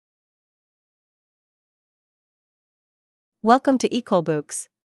Welcome to EcolBooks.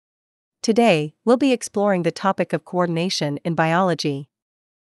 Today, we'll be exploring the topic of coordination in biology.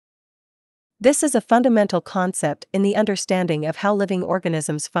 This is a fundamental concept in the understanding of how living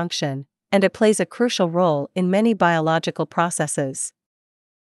organisms function, and it plays a crucial role in many biological processes.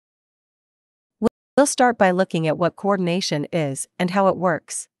 We'll start by looking at what coordination is and how it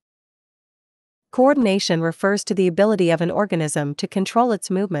works. Coordination refers to the ability of an organism to control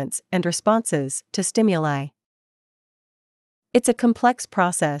its movements and responses to stimuli. It's a complex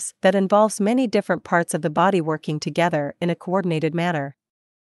process that involves many different parts of the body working together in a coordinated manner.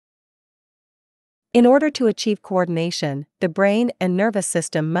 In order to achieve coordination, the brain and nervous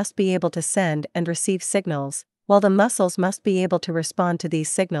system must be able to send and receive signals, while the muscles must be able to respond to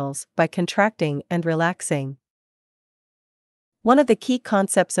these signals by contracting and relaxing. One of the key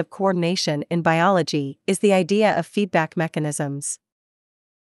concepts of coordination in biology is the idea of feedback mechanisms.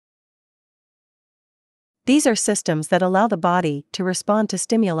 These are systems that allow the body to respond to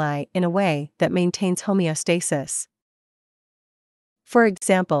stimuli in a way that maintains homeostasis. For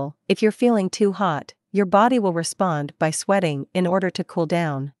example, if you're feeling too hot, your body will respond by sweating in order to cool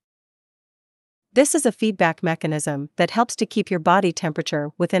down. This is a feedback mechanism that helps to keep your body temperature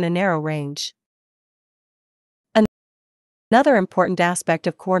within a narrow range. Another important aspect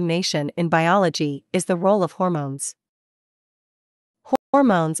of coordination in biology is the role of hormones.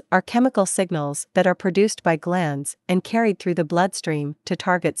 Hormones are chemical signals that are produced by glands and carried through the bloodstream to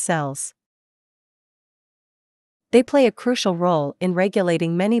target cells. They play a crucial role in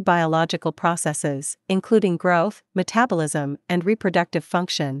regulating many biological processes, including growth, metabolism, and reproductive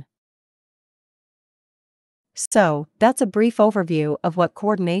function. So, that's a brief overview of what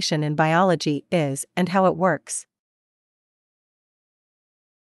coordination in biology is and how it works.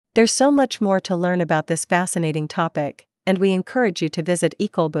 There's so much more to learn about this fascinating topic, and we encourage you to visit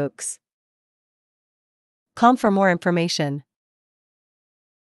EcolBooks.com for more information.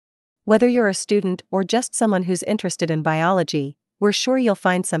 Whether you're a student or just someone who's interested in biology, we're sure you'll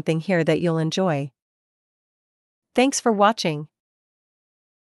find something here that you'll enjoy. Thanks for watching.